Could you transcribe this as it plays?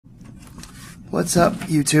What's up,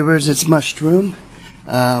 YouTubers? It's Mushroom.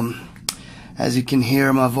 As you can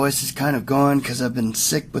hear, my voice is kind of going because I've been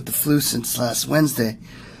sick with the flu since last Wednesday.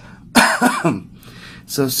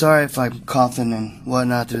 So sorry if I'm coughing and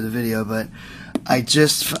whatnot through the video, but I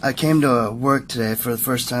came to work today for the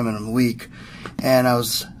first time in a week, and I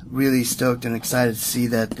was really stoked and excited to see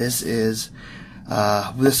that this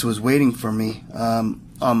was waiting for me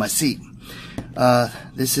on my seat.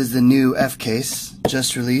 This is the new F case,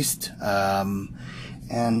 just released,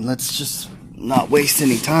 and let's just not waste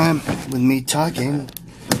any time with me talking,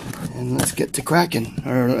 and let's get to cracking,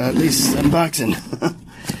 or at least unboxing.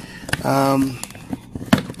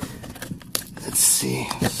 Let's see.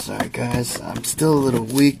 Sorry guys, I'm still a little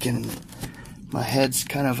weak and my head's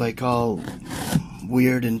kind of like all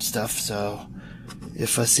weird and stuff, so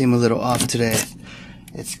if I seem a little off today,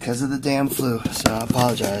 it's because of the damn flu, so I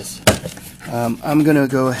apologize. I'm gonna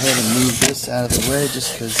go ahead and move this out of the way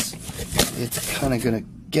just because it's kind of gonna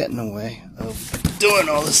get in the way of doing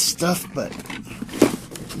all this stuff, but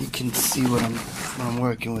you can see what I'm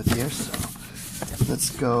working with here. So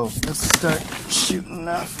let's start shooting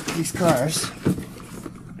off these cars.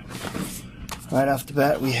 Right off the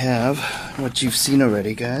bat, we have what you've seen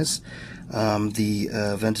already, guys, the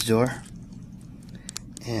Aventador,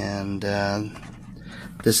 and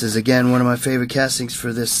this is again one of my favorite castings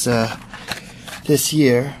for this this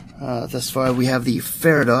year. Thus far, we have the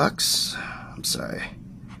Faradox.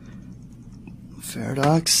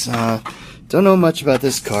 Faradox. Don't know much about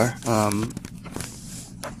this car.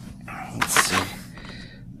 Let's see.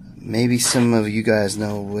 Maybe some of you guys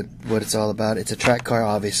know what it's all about. It's a track car,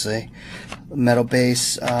 obviously. Metal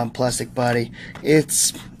base, plastic body.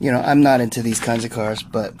 It's, you know, I'm not into these kinds of cars,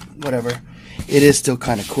 but whatever. It is still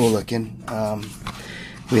kind of cool looking.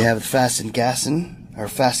 We have fast gassing.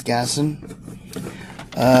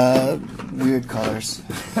 Weird colors.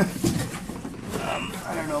 I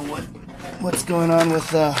don't know what's going on with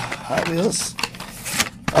Hot Wheels.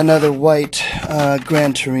 Another white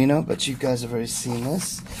Gran Torino, but you guys have already seen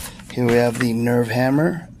this. Here we have the Nerve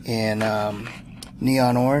Hammer in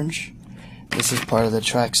neon orange. This is part of the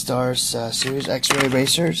Track Stars series, X-Ray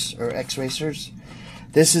Racers, or X-Racers.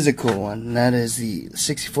 This is a cool one, and that is the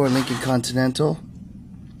 64 Lincoln Continental.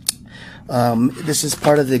 This is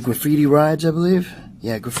part of the Graffiti Rides, I believe.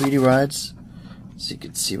 Yeah, Graffiti Rides. So you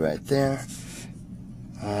can see right there.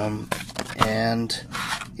 And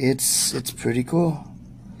it's pretty cool.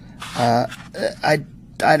 I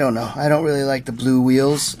don't know. I don't really like the blue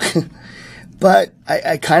wheels, but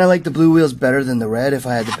I kind of like the blue wheels better than the red if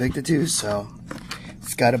I had to pick the two. So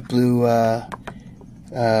it's got a blue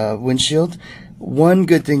windshield. One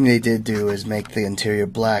good thing they did do is make the interior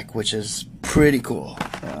black, which is pretty cool.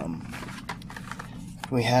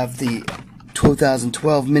 We have the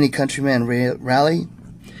 2012 Mini Countryman Rally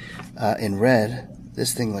in red.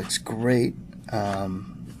 This thing looks great.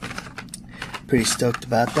 Pretty stoked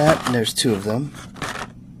about that. And there's two of them.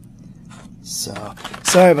 So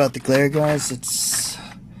sorry about the glare, guys. It's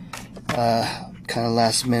kind of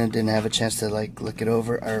last minute. Didn't have a chance to look it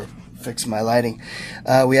over or fix my lighting.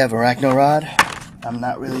 We have Arachnarod. I'm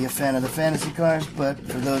not really a fan of the fantasy cars, but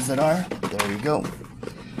for those that are, there you go.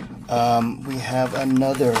 We have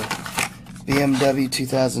another BMW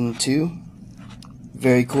 2002.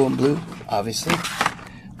 Very cool in blue, obviously.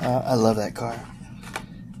 I love that car.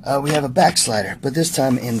 We have a backslider, but this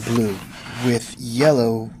time in blue with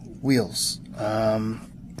yellow wheels. Let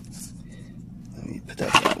me put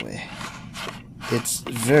that way. It's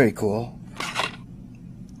very cool,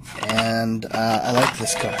 and I like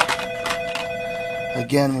this car.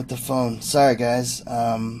 Again with the phone. Sorry, guys.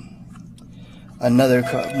 Another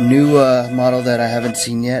new model that I haven't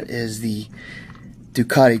seen yet is the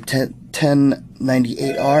Ducati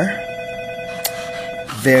 1098R.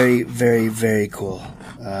 Very, very, very cool.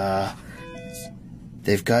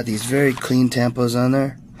 They've got these very clean tampos on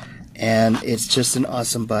there, and it's just an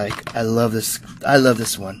awesome bike. I love this. I love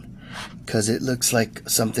this one because it looks like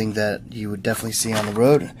something that you would definitely see on the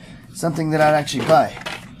road. Something that I'd actually buy.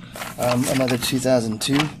 Another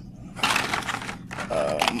 2002.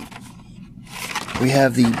 We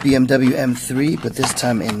have the BMW M3, but this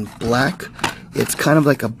time in black. It's kind of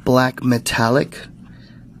like a black metallic.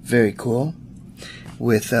 Very cool.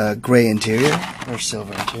 With a gray interior, or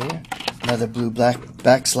silver interior. Another blue-black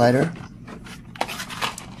backslider.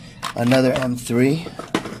 Another M3.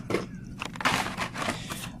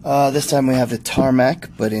 This time we have the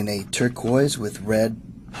Tarmac, but in a turquoise with red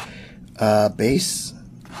base.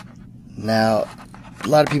 Now, a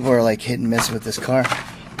lot of people are like hit and miss with this car.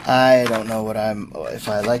 I don't know if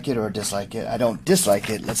I like it or dislike it. I don't dislike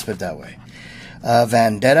it, let's put it that way.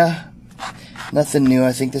 Vendetta. Nothing new.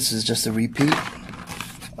 I think this is just a repeat.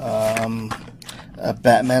 A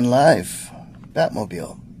Batman Live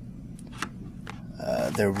Batmobile.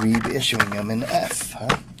 They're reissuing them in F,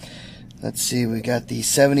 huh? Let's see, we got the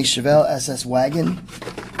 70 Chevelle SS Wagon.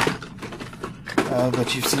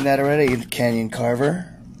 But you've seen that already. The Canyon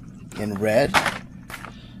Carver in red.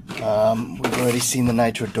 We've already seen the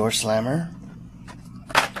Nitro Door Slammer.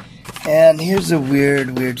 And here's a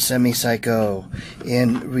weird semi-psycho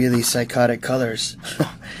in really psychotic colors.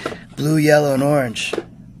 Blue, yellow, and orange.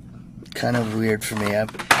 Kind of weird for me.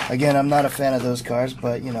 Again, I'm not a fan of those cars,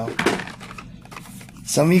 but you know,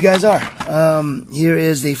 some of you guys are. Here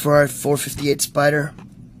is the Ferrari 458 Spider.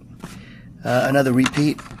 Another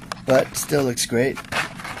repeat, but still looks great.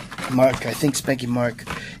 Mark, I think Spanky Mark,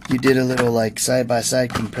 you did a little like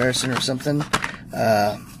side-by-side comparison or something.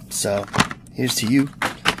 So here's to you.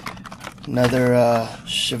 Another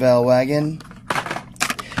Chevelle wagon.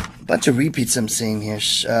 A bunch of repeats I'm seeing here.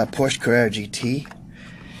 Porsche Carrera GT.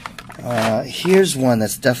 Here's one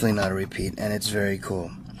that's definitely not a repeat, and it's very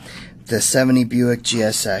cool. The 70 Buick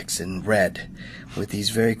GSX in red with these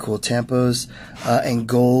very cool tampos and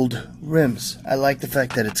gold rims. I like the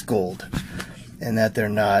fact that it's gold and that they're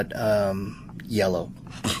not yellow.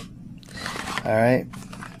 Alright,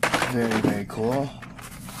 very cool.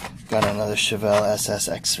 Got another Chevelle SS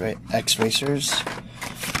X Racers.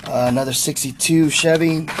 Another 62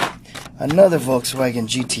 Chevy. Another Volkswagen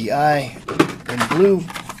GTI in blue.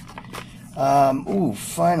 Ooh,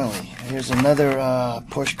 finally, here's another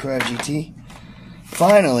Porsche Carrera GT.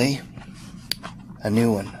 Finally, a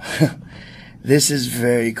new one. This is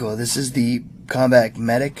very cool. This is the Combat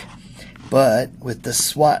Medic, but with the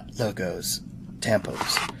SWAT logos,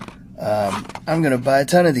 tampos. I'm gonna buy a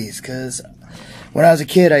ton of these because when I was a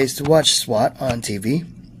kid, I used to watch SWAT on TV,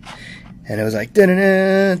 and it was like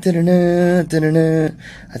da-da-da, da-da-da, da-da-da.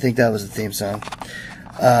 I think that was the theme song.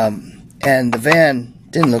 And the van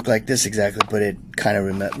didn't look like this exactly, but it kind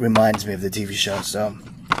of reminds me of the TV show. So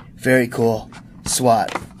very cool.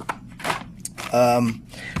 SWAT.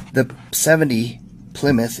 The 70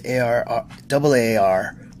 Plymouth AAR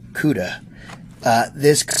CUDA.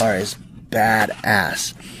 This car is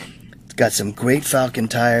badass. It's got some great Falcon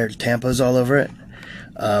tire tampos all over it.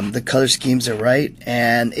 The color schemes are right,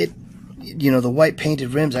 and the white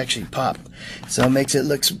painted rims actually pop, so it makes it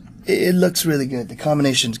looks really good. The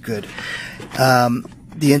combination's good.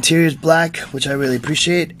 The interior is black, which I really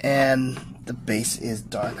appreciate, and the base is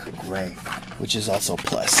dark gray, which is also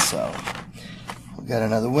plus. So we got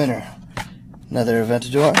another winner. Another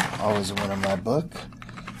Aventador, always a winner in my book.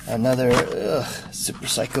 Another Super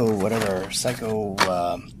Psycho, whatever, Psycho,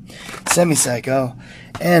 Semi-Psycho.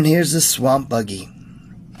 And here's the Swamp Buggy.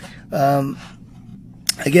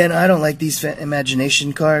 Again, I don't like these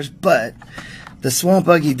imagination cars, but the Swamp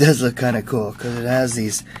Buggy does look kind of cool because it has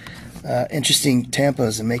these interesting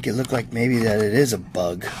tampos that make it look like maybe that it is a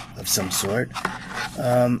bug of some sort.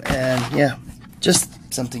 And yeah,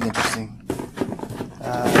 just something interesting.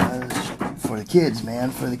 For the kids,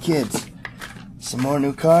 man, for the kids. Some more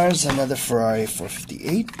new cars. Another Ferrari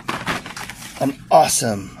 458. An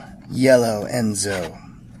awesome yellow Enzo.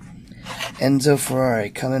 Enzo Ferrari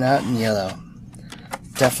coming out in yellow.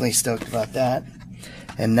 Definitely stoked about that.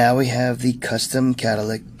 And now we have the custom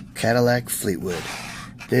Cadillac Fleetwood.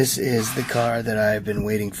 This is the car that I've been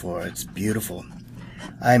waiting for. It's beautiful.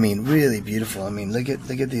 I mean, really beautiful. I mean, look at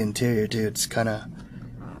the interior too. It's kind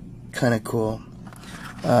of cool.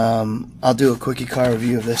 I'll do a quickie car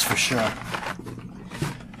review of this for sure.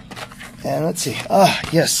 And let's see.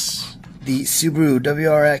 Yes, the Subaru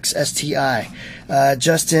WRX STI.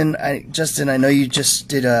 Justin, I know you just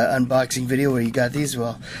did an unboxing video where you got these.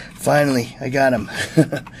 Well, finally, I got them.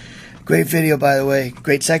 Great video, by the way.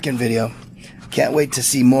 Great second video. Can't wait to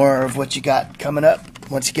see more of what you got coming up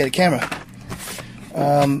once you get a camera.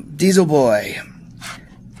 Diesel Boy.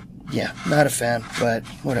 Yeah, not a fan, but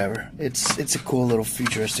whatever. It's a cool little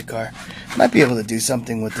futuristic car. Might be able to do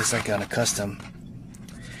something with this like on a custom.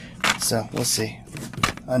 So, we'll see.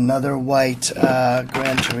 Another white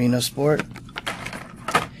Gran Torino Sport.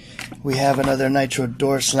 We have another Nitro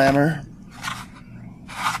Door Slammer.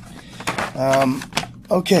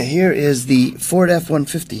 Okay, here is the Ford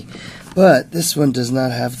F-150. But this one does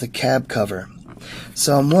not have the cab cover.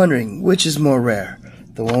 So I'm wondering, which is more rare?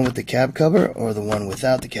 The one with the cab cover or the one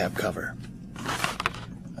without the cab cover?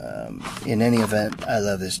 In any event, I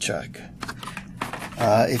love this truck.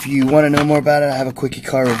 If you want to know more about it, I have a quickie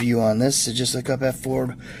car review on this. So just look up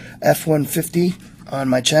Ford F-150 on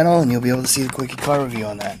my channel and you'll be able to see the quickie car review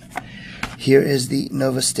on that. Here is the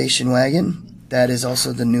Nova Station Wagon. That is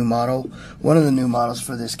also the new model, one of the new models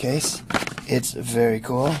for this case. It's very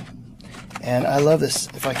cool. And I love this.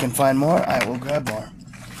 If I can find more, I will grab more.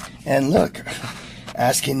 And look,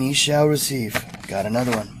 ask and ye shall receive. Got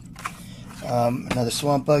another one. Another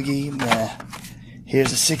swamp buggy. Nah.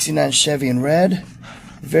 Here's a 69 Chevy in red.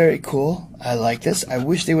 Very cool. I like this. I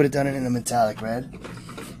wish they would have done it in a metallic red.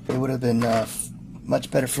 It would have been much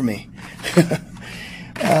better for me.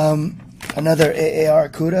 Another AAR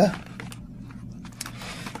Cuda.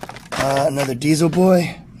 Another Diesel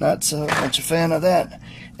Boy. Not so much a fan of that.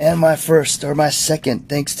 And my second,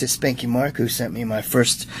 thanks to Spanky Mark, who sent me my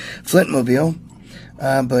first Flintmobile.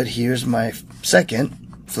 But here's my second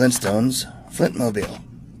Flintstones Flintmobile.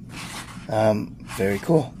 Very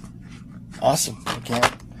cool. Awesome.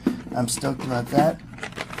 I'm stoked about that.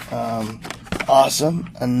 Awesome.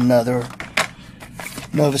 Another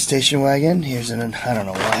Nova station wagon. Here's I don't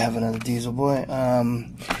know why I have another Diesel Boy.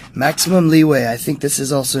 Maximum Leeway. I think this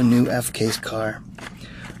is also a new F-Case car.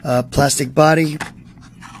 Plastic body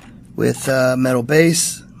with metal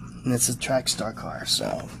base, and it's a Trackstar car.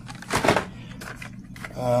 So,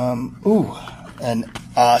 ooh, an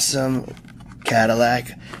awesome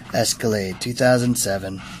Cadillac Escalade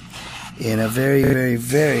 2007 in a very, very,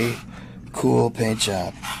 very cool paint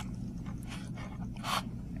job.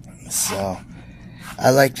 So, I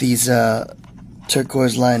like these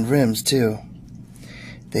turquoise lined rims too.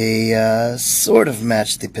 They sort of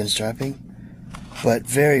match the pinstriping, but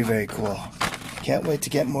very, very cool. Can't wait to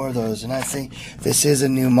get more of those, and I think this is a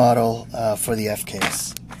new model for the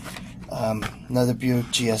F-Case. Another Buick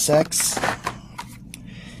GSX.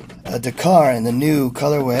 A Dakar in the new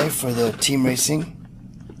colorway for the team racing.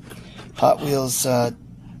 Hot Wheels,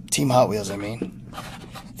 Team Hot Wheels, I mean.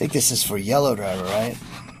 I think this is for Yellow Driver, right?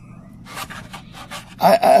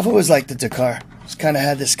 I've always liked the Dakar. It's kind of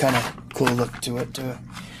had this kind of cool look to it, too.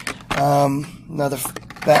 Another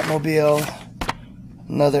Batmobile.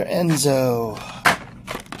 Another Enzo.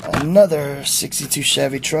 Another 62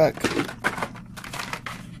 Chevy truck.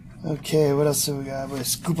 Okay, what else have we got? With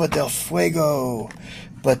Scupa del Fuego.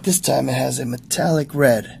 But this time it has a metallic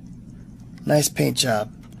red. Nice paint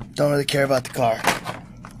job. Don't really care about the car.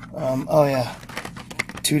 Oh yeah.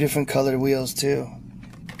 2 different colored wheels too.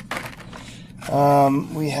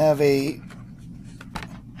 We have a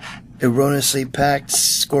erroneously packed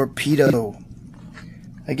Scorpedo.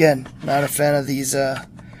 Again, not a fan of these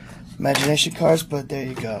imagination cars, but there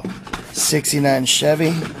you go. 69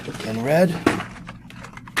 Chevy in red.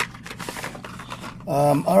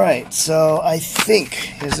 Alright, so I think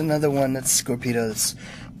here's another one that's Scorpedo that's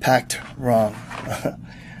packed wrong.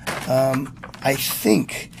 I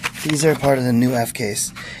think these are part of the new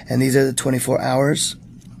F-Case, and these are the 24 hours,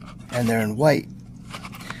 and they're in white.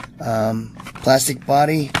 Plastic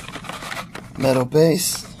body, metal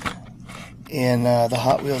base, and the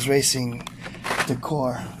Hot Wheels Racing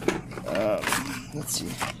decor. Let's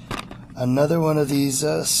see. Another one of these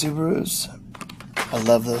Subarus. I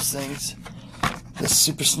love those things. The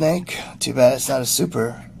Super Snake. Too bad it's not a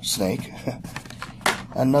Super Snake.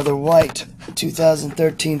 Another white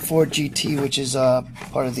 2013 Ford GT, which is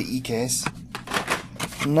part of the E-Case.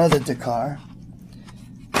 Another Dakar.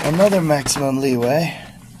 Another Maximum Leeway.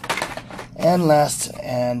 And last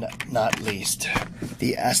and not least,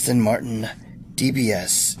 the Aston Martin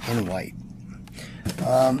DBS in white.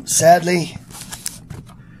 Sadly,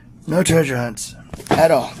 no treasure hunts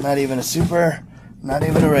at all. Not even a super, not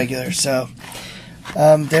even a regular. So,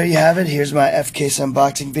 there you have it. Here's my F-Case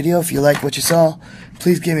unboxing video. If you like what you saw,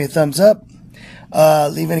 please give me a thumbs up.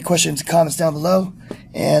 Leave any questions, comments down below.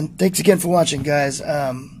 And thanks again for watching, guys.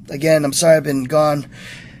 Again, I'm sorry I've been gone.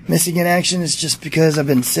 Missing in action is just because I've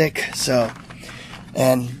been sick. So,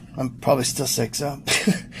 and I'm probably still sick. So,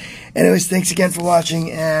 anyways, thanks again for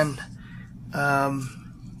watching. And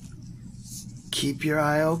keep your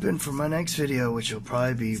eye open for my next video, which will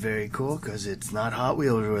probably be very cool because it's not Hot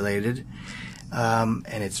Wheels related. And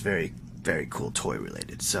it's very, very cool toy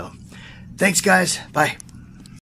related. So, thanks, guys. Bye.